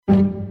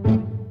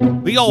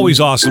The always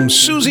awesome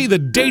Susie, the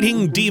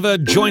dating diva,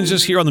 joins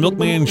us here on the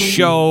Milkman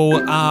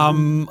Show.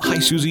 Hi,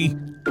 Susie.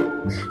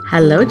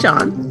 Hello,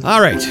 John.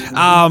 All right.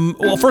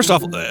 Well, first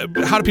off,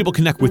 how do people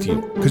connect with you?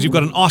 Because you've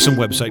got an awesome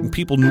website, and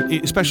people,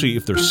 especially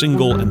if they're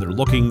single and they're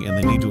looking and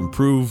they need to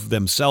improve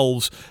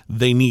themselves,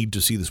 they need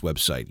to see this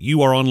website.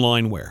 You are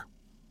online where?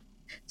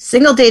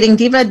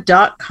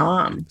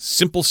 SingleDatingDiva.com.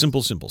 Simple.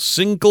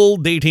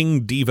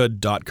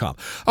 SingleDatingDiva.com.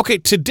 Okay,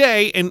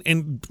 today,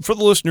 and for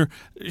the listener,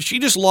 she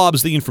just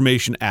lobs the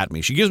information at me.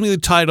 She gives me the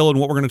title and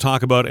what we're going to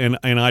talk about, and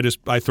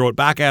I throw it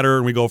back at her,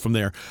 and we go from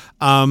there.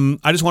 I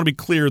just want to be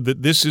clear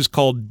that this is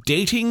called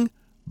dating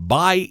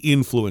by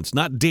influence,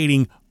 not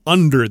dating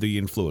under the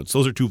influence.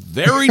 Those are two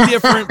very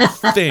different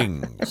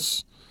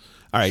things.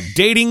 All right,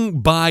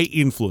 dating by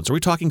influence. Are we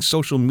talking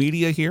social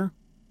media here?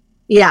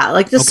 Yeah,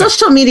 like the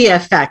social media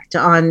effect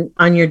on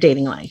your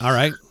dating life. All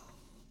right.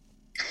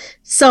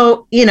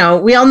 So, we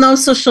all know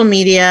social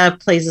media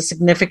plays a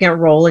significant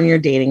role in your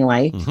dating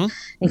life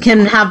and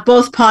can have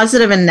both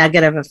positive and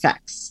negative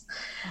effects.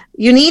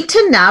 You need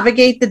to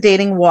navigate the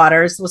dating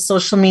waters with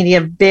social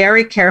media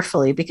very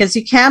carefully because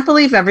you can't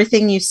believe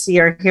everything you see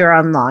or hear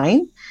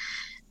online.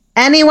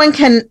 Anyone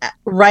can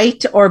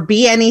write or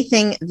be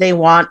anything they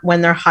want when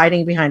they're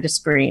hiding behind a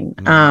screen.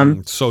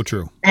 So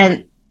true.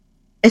 And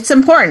it's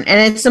important.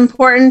 And it's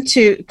important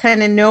to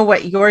kind of know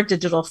what your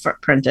digital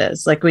footprint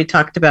is, like we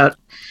talked about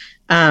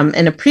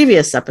in a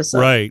previous episode.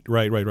 Right.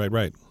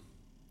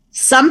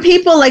 Some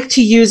people like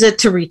to use it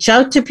to reach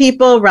out to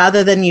people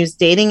rather than use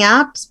dating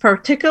apps,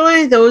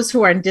 particularly those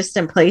who are in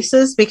distant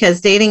places,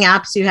 because dating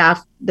apps,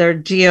 they're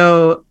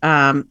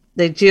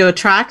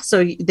geo-track,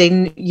 so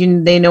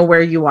they know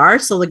where you are,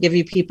 so they'll give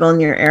you people in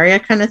your area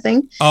kind of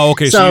thing. Oh,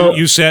 okay. So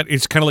you said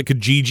it's kind of like a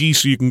Kijiji,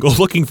 so you can go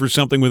looking for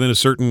something within a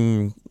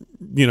certain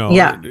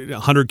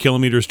 100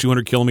 kilometers,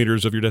 200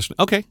 kilometers of your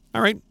destination. Okay.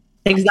 All right.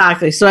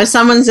 Exactly. So if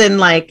someone's in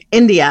like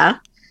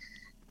India,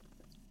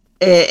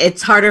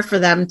 it's harder for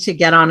them to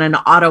get on an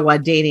Ottawa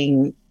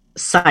dating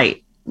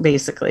site,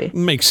 basically.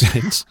 Makes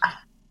sense.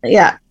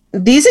 Yeah.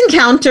 These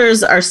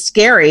encounters are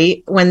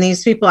scary when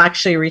these people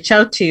actually reach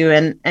out to you,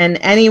 and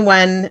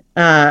anyone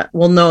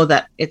will know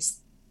that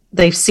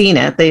they've seen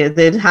it.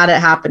 They've had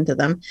it happen to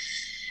them.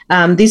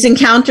 These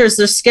encounters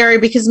are scary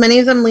because many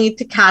of them lead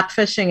to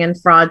catfishing and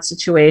fraud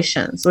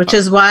situations, which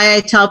is why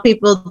I tell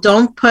people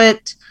don't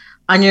put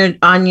on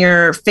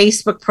your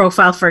Facebook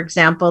profile, for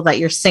example, that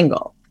you're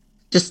single.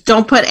 Just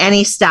don't put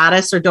any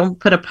status or don't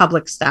put a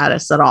public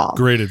status at all.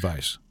 Great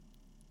advice.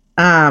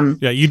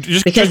 You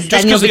just because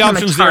the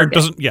options there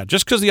doesn't. Yeah,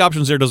 just because the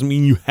options there doesn't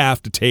mean you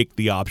have to take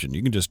the option.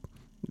 You can just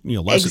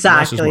less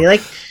exactly is more.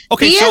 Like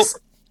okay,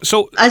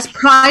 so as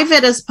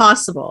private as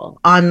possible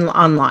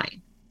online.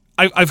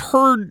 I've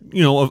heard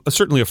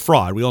certainly a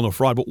fraud. We all know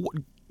fraud, but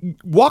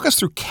walk us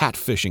through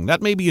catfishing.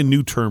 That may be a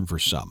new term for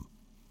some.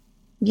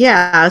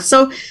 Yeah.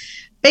 So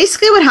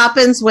basically, what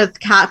happens with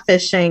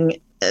catfishing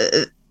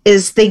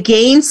is they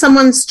gain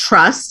someone's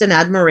trust and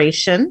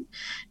admiration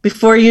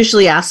before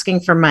usually asking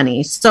for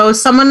money. So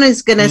someone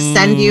is going to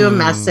send you a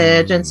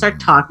message and start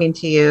talking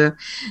to you.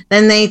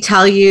 Then they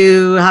tell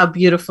you how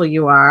beautiful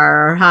you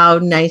are, or how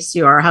nice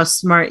you are, how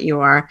smart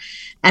you are,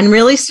 and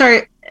really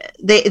start.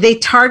 They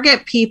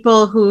target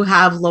people who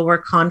have lower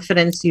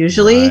confidence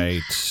usually, right.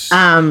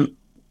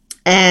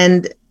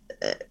 And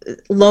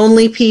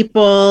lonely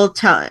people,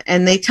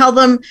 and they tell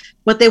them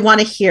what they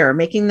want to hear,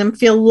 making them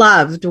feel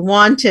loved,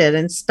 wanted,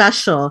 and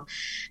special.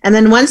 And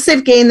then once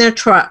they've gained their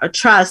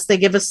trust, they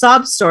give a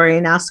sob story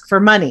and ask for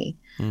money.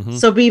 Mm-hmm.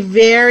 So be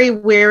very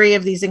wary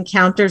of these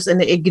encounters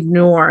and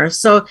ignore.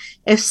 So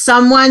if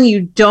someone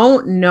you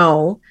don't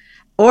know,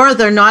 or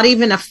they're not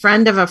even a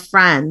friend of a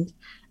friend,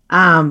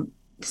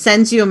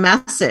 sends you a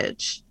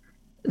message,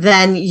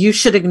 then you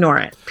should ignore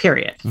it,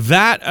 period.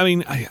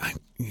 I'm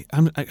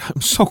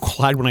so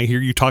glad when I hear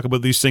you talk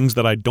about these things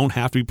that I don't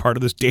have to be part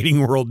of this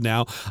dating world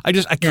now. I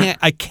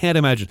can't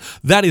imagine.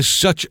 That is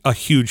such a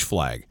huge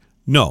flag.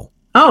 No.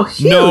 Oh,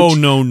 huge.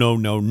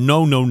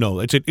 No.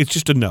 It's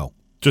just a no.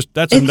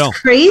 That's a no. It's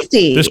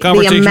crazy. This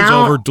conversation's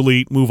over.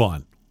 Delete. Move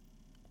on.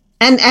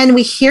 And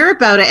we hear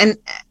about it, and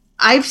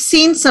I've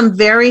seen some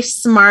very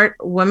smart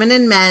women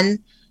and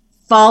men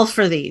fall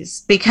for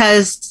these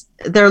because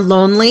they're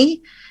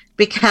lonely,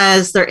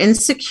 because they're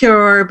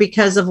insecure,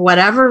 because of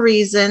whatever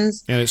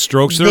reasons. And it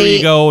strokes their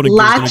ego. And it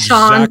latch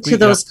on to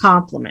those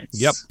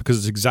compliments. Yep, because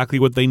it's exactly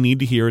what they need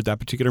to hear at that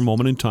particular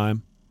moment in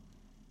time.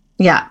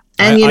 Yeah,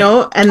 and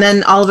and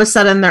then all of a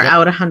sudden they're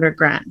out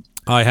 $100,000.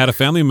 I had a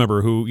family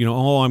member who,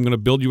 I'm going to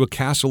build you a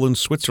castle in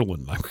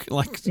Switzerland.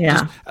 Just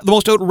the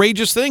most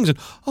outrageous things. And,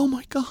 oh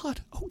my God,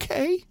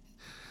 okay.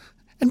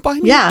 And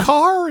buy me a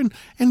car and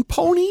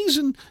ponies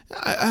and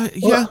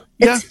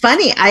It's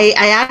funny. I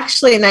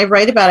actually, and I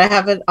write about it, I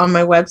have it on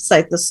my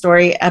website, the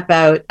story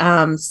about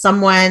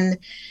someone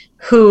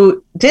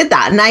who did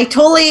that. And I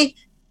totally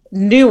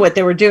knew what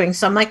they were doing.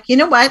 So I'm like, you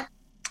know what?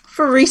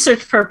 For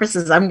research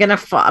purposes, I'm going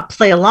to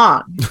play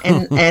along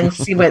and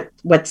see what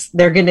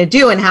they're going to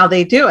do and how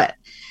they do it.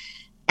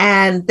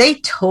 And they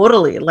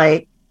totally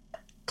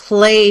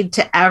played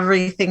to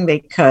everything they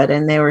could,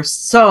 and they were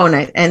so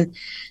nice, and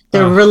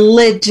they're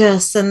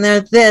religious, and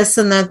they're this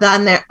and they're that,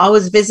 and they're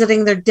always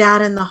visiting their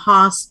dad in the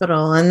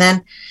hospital. And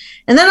then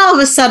all of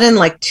a sudden,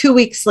 like 2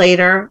 weeks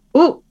later,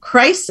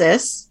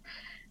 crisis.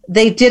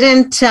 They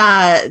didn't,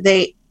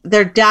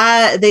 their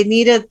dad, they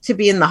needed to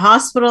be in the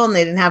hospital, and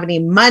they didn't have any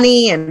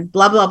money, and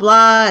blah, blah,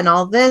 blah, and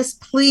all this.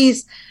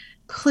 Please,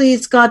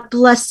 God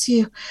bless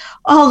you.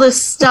 All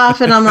this stuff.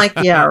 And I'm like,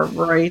 yeah,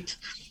 right.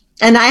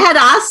 And I had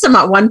asked him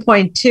at one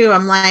point too.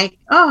 I'm like,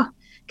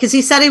 because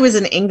he said he was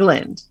in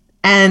England.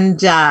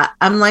 And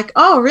I'm like,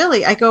 oh,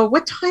 really? I go,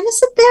 what time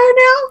is it there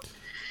now?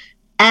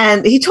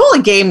 And he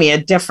totally gave me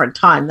a different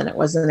time than it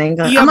was in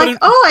England. Yeah, I'm like,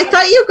 I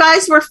thought you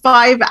guys were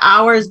 5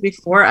 hours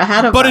before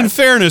ahead of us. But in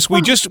fairness,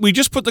 we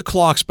just put the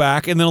clocks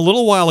back, and then a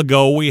little while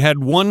ago we had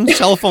one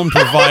cell phone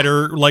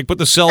provider like put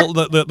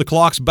the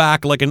clocks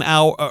back like an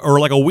hour or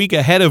like a week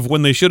ahead of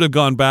when they should have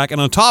gone back.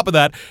 And on top of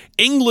that,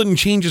 England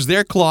changes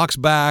their clocks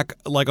back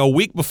like a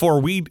week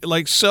before we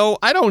like. So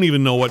I don't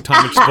even know what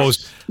time it's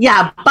supposed.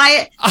 Yeah,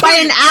 by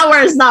an hour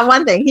is not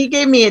one thing. He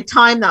gave me a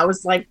time that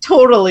was like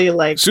totally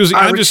like Susie.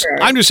 arbitrary.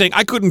 I'm just saying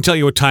I couldn't tell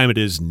you what time it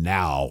is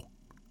now.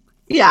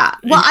 Yeah.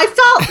 Well, I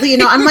felt,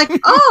 I'm like,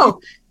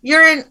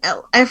 you're in,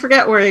 I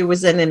forget where he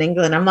was in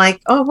England. I'm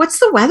like, what's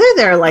the weather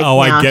there like now?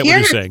 I get what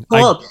you're saying.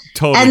 Cold.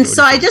 Totally. And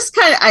so I just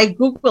I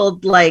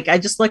Googled, like, I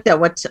just looked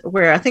at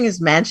where I think it's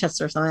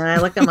Manchester or something. And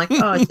I looked, I'm like,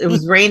 it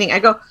was raining. I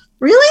go,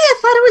 really? I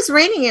thought it was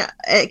raining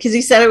because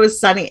he said it was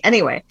sunny.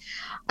 Anyway,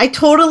 I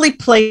totally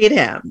played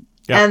him.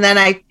 Yep. And then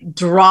I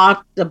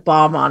dropped the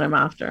bomb on him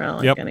after.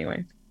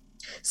 Anyway.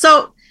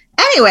 So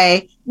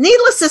anyway,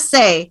 needless to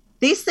say,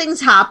 these things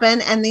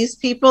happen, and these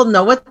people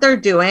know what they're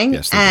doing,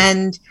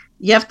 and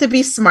you have to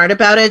be smart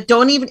about it.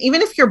 Don't even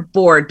if you're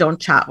bored, don't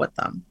chat with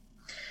them.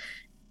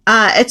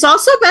 It's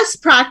also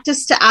best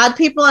practice to add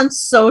people on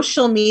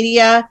social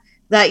media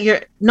that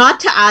you're not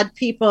to add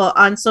people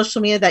on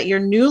social media that you're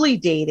newly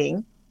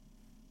dating,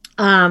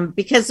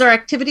 because their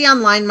activity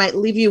online might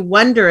leave you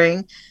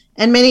wondering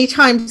and many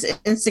times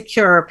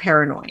insecure or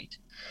paranoid.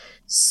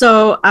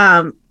 So,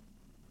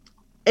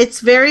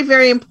 it's very,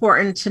 very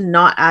important to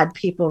not add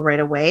people right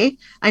away.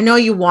 I know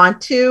you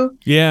want to.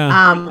 Yeah.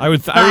 I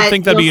would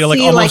think that'd be like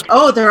almost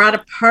like, they're at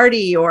a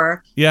party,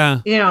 or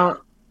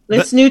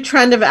this new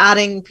trend of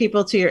adding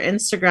people to your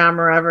Instagram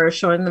or whatever,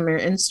 showing them your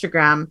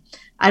Instagram.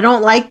 I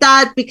don't like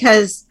that,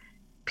 because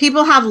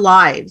people have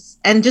lives,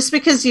 and just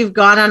because you've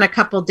gone on a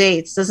couple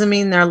dates doesn't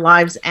mean their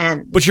lives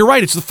end. But you're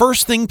right. It's the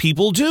first thing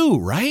people do,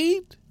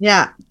 right?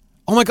 Yeah.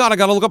 Oh my God, I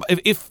got to look up.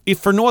 If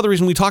for no other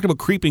reason, we talked about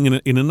creeping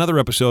in another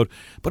episode,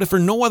 but if for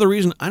no other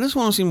reason, I just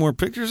want to see more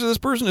pictures of this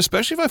person,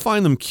 especially if I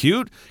find them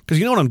cute, because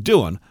you know what I'm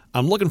doing?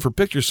 I'm looking for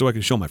pictures so I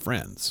can show my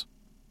friends.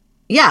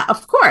 Yeah,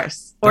 of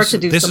course. Or to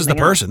do this is the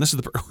else. person. This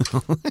is the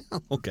person.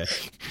 Okay.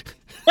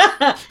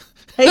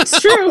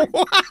 It's true.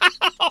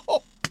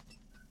 Wow.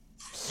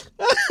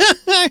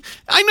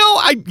 I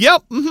know.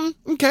 Yep.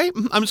 Mm-hmm, okay.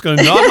 I'm just going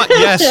to nod my...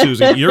 Yes,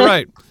 Susie, you're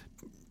right.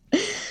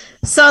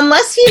 So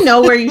unless you know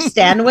where you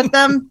stand with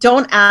them,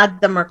 don't add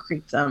them or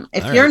creep them.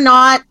 If you're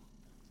not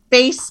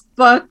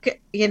Facebook,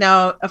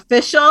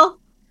 official,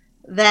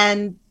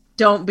 then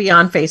don't be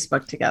on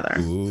Facebook together.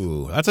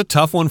 Ooh, that's a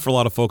tough one for a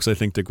lot of folks, I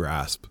think, to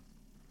grasp.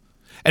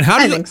 And how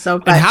do I think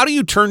so. And how do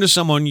you turn to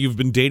someone you've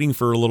been dating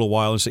for a little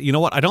while and say, you know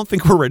what, I don't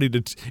think we're ready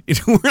to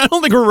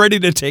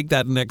take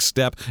that next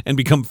step and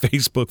become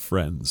Facebook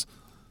friends?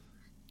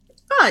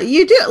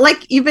 You do,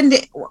 like,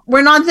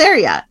 we're not there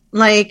yet.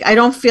 Like, I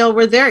don't feel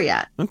we're there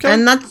yet. Okay.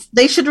 And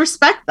they should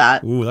respect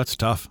that. Ooh, that's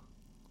tough.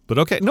 But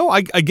okay. No,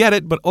 I get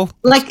it. But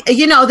like,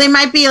 they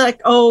might be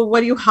like, oh,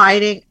 what are you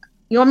hiding?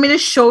 You want me to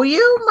show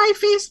you my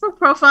Facebook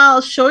profile?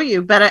 I'll show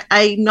you, but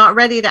I'm not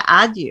ready to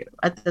add you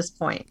at this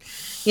point.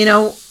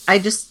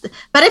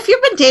 But if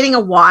you've been dating a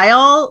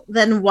while,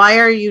 then why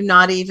are you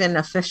not even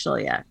official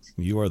yet?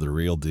 You are the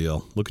real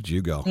deal. Look at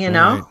you go.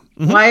 Right.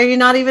 Mm-hmm. Why are you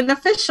not even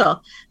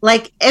official?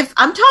 Like, if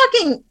I'm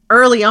talking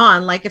early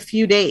on, like a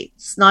few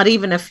dates, not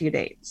even a few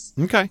dates.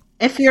 Okay.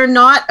 If you're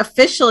not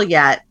official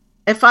yet,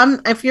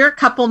 if you're a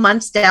couple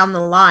months down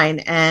the line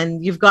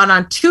and you've gone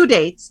on 2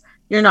 dates,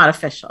 you're not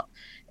official.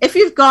 If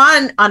you've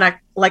gone on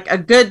a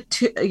good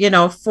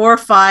 4,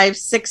 5,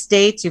 6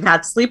 dates, you've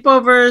had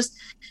sleepovers,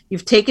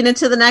 you've taken it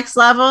to the next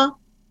level,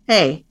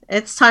 hey,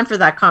 it's time for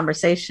that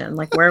conversation.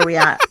 Like, where are we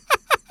at?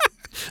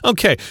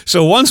 Okay,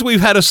 so once we've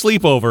had a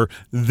sleepover,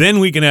 then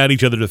we can add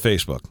each other to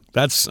Facebook.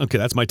 That's okay.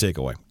 That's my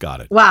takeaway.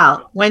 Got it.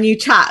 Well, when you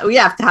chat, we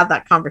have to have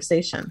that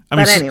conversation.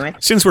 But anyway,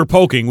 since we're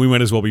poking, we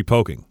might as well be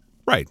poking.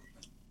 Right.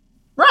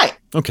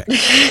 Okay.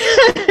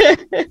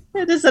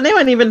 Does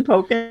anyone even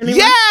poke anymore?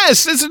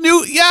 Yes, it's a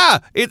new. Yeah,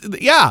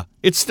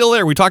 it's still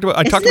there. We talked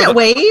about. Isn't it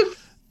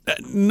Wave?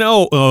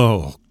 No.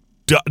 Oh,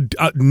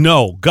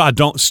 no. God,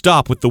 don't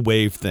stop with the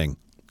Wave thing.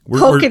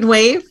 Poke and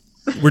Wave.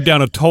 We're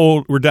down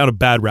a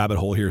bad rabbit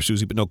hole here,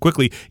 Susie. But no,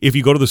 quickly, if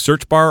you go to the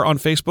search bar on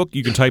Facebook,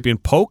 you can type in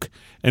poke,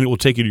 and it will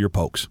take you to your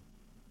pokes.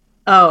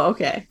 Oh,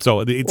 okay.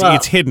 So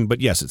it's hidden,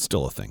 but yes, it's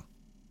still a thing.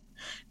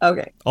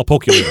 Okay. I'll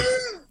poke you later.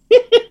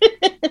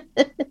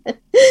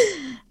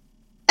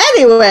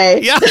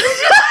 Anyway. Yeah.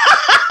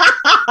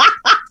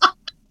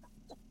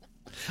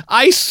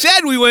 I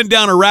said we went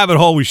down a rabbit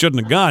hole we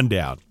shouldn't have gone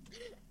down.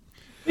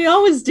 We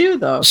always do,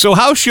 though. So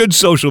how should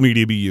social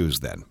media be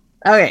used then?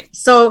 Okay,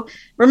 so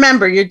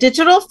remember, your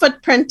digital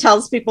footprint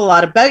tells people a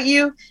lot about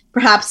you,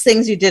 perhaps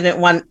things you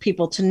didn't want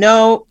people to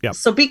know. Yep.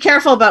 So be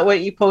careful about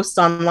what you post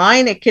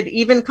online. It could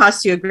even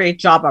cost you a great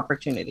job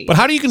opportunity. But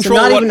how do you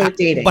control even with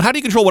dating. But how do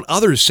you control what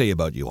others say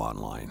about you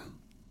online?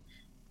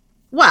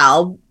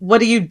 Well, what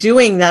are you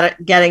doing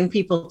that getting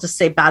people to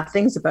say bad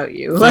things about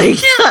you? Like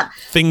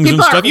Things and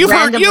people stuff. are You've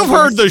random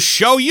heard the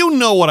show. You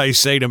know what I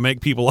say to make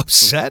people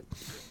upset.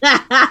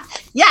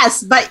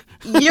 Yes, but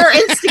you're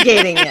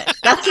instigating it.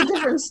 That's a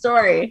different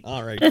story.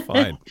 All right,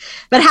 fine.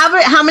 But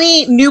how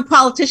many new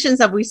politicians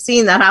have we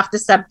seen that have to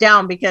step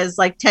down because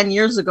like 10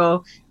 years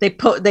ago they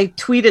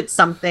tweeted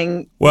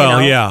something?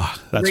 Well, yeah,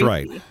 that's creepy.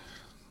 right.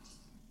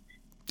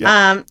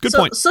 Yeah, good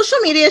point. Social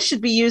media should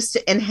be used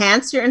to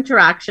enhance your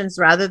interactions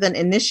rather than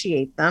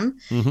initiate them.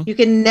 Mm-hmm. You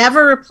can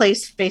never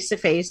replace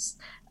face-to-face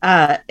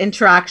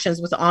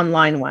interactions with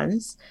online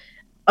ones.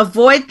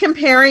 Avoid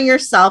comparing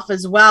yourself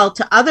as well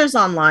to others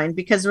online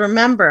because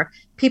remember,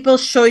 people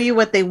show you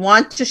what they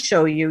want to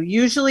show you,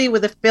 usually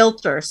with a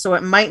filter, so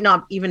it might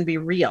not even be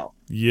real.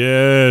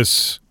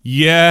 Yes.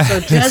 Yes.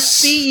 So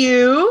just be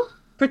you,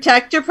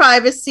 protect your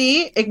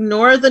privacy,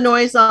 ignore the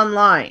noise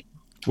online.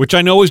 Which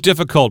I know is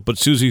difficult, but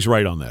Susie's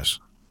right on this.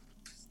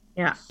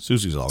 Yeah.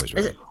 Susie's always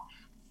right.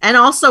 And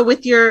also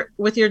with your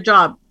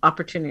job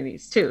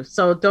opportunities too.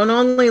 So don't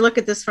only look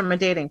at this from a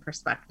dating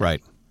perspective.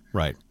 Right.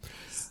 Right.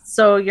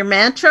 So your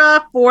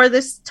mantra for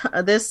this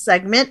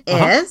segment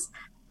is,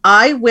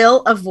 I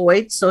will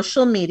avoid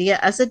social media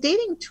as a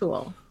dating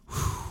tool.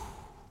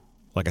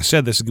 Like I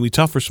said, this is going to be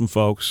tough for some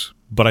folks,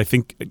 but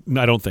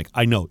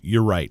I know,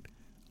 you're right.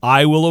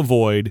 I will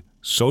avoid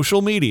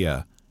social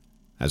media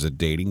as a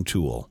dating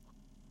tool.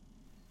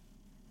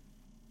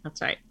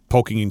 That's right.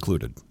 Poking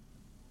included.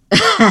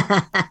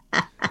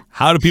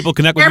 How do people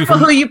connect with you?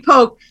 Careful who you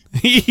poke.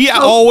 Yeah,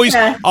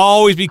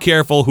 always be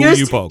careful who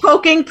you poke.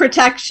 Poking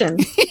protection.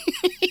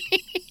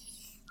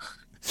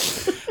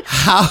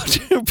 How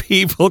do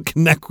people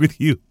connect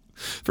with you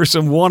for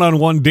some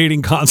one-on-one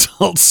dating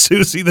consults,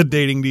 Susie the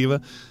Dating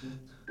Diva?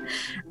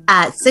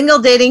 At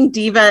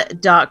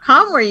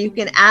singledatingdiva.com, where you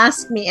can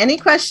ask me any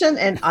question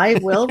and I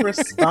will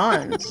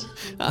respond.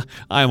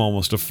 I'm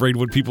almost afraid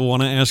what people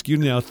want to ask you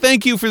now.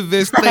 Thank you for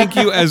this. Thank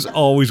you as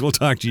always. We'll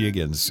talk to you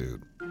again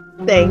soon.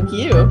 Thank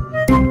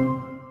you.